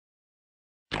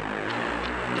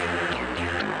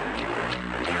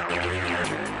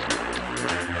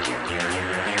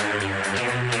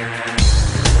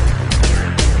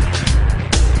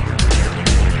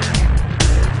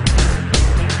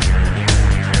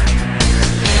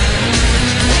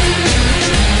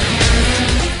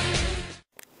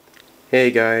Hey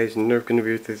guys,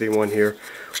 NerfGunReview331 here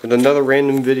with another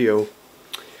random video.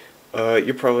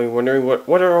 You're probably wondering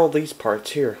what are all these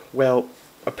parts here? Well,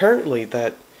 apparently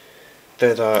that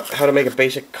how to make a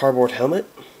basic cardboard helmet.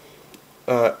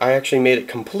 I actually made it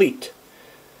complete.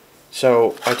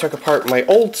 So I took apart my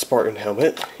old Spartan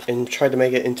helmet and tried to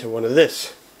make it into one of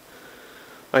this.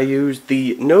 I used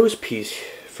the nose piece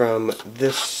from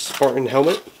this Spartan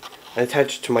helmet and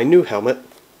attached it to my new helmet.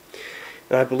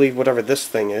 And I believe whatever this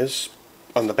thing is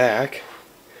on the back.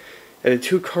 Added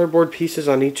 2 cardboard pieces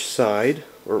on each side,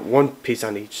 or 1 piece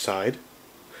on each side.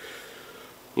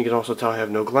 You can also tell I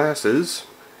have no glasses,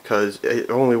 because it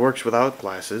only works without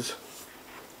glasses.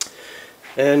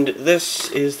 And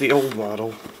this is the old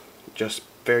model, just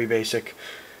very basic.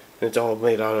 It's all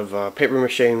made out of paper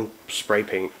mache and spray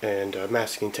paint and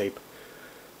masking tape.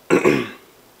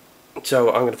 So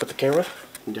I'm going to put the camera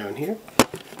down here.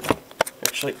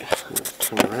 Actually, I'm going to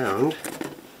turn around.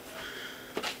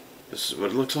 This is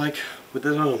what it looks like with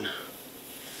it on.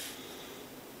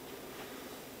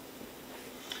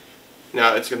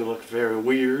 Now it's going to look very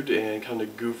weird and kind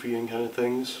of goofy and kind of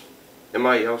things. It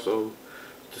might also,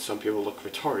 to some people, look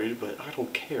retarded, but I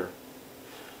don't care.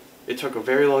 It took a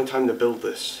very long time to build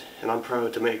this, and I'm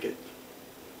proud to make it.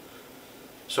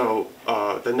 So,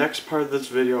 the next part of this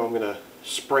video, I'm going to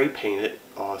spray paint it,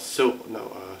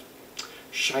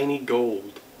 shiny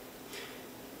gold,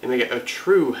 and make it a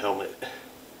true helmet.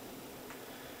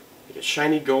 Make it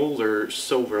shiny gold or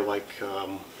silver, like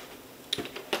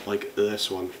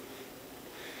this one.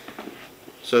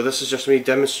 So this is just me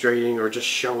demonstrating or just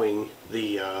showing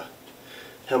the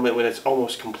helmet when it's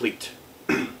almost complete.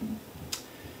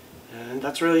 And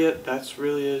that's really it. That's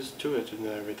really is to it and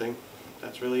everything.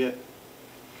 That's really it.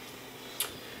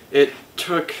 The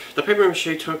paper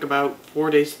mache took about 4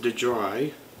 days to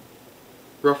dry.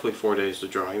 Roughly 4 days to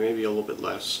dry, maybe a little bit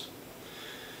less.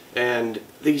 And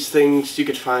these things you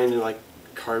could find in like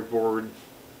cardboard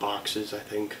boxes, I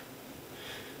think.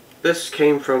 This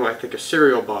came from, I think, a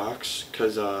cereal box,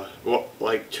 because well,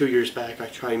 like 2 years back I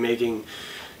tried making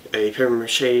a paper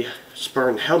mache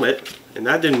Spartan helmet, and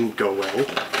that didn't go well.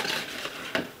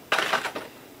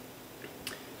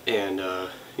 And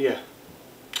yeah.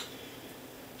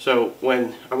 So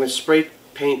when I'm going to spray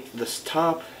paint this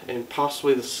top and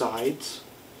possibly the sides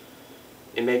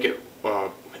and make it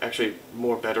actually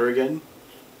more better again.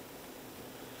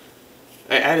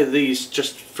 I added these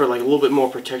just for like a little bit more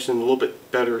protection, a little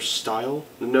bit better style.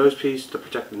 The nose piece to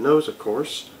protect the nose, of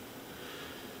course.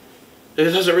 It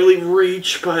doesn't really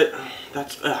reach, but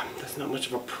that's not much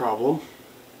of a problem.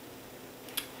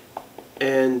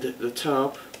 And the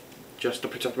top, just to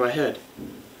protect my head.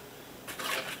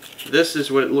 This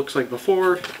is what it looks like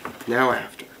before, now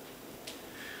after.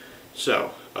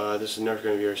 So, this is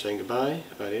NerfGunReview saying goodbye,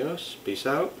 adios, peace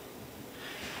out.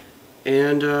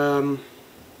 And,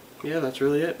 yeah, that's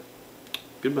really it.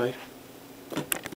 Goodbye.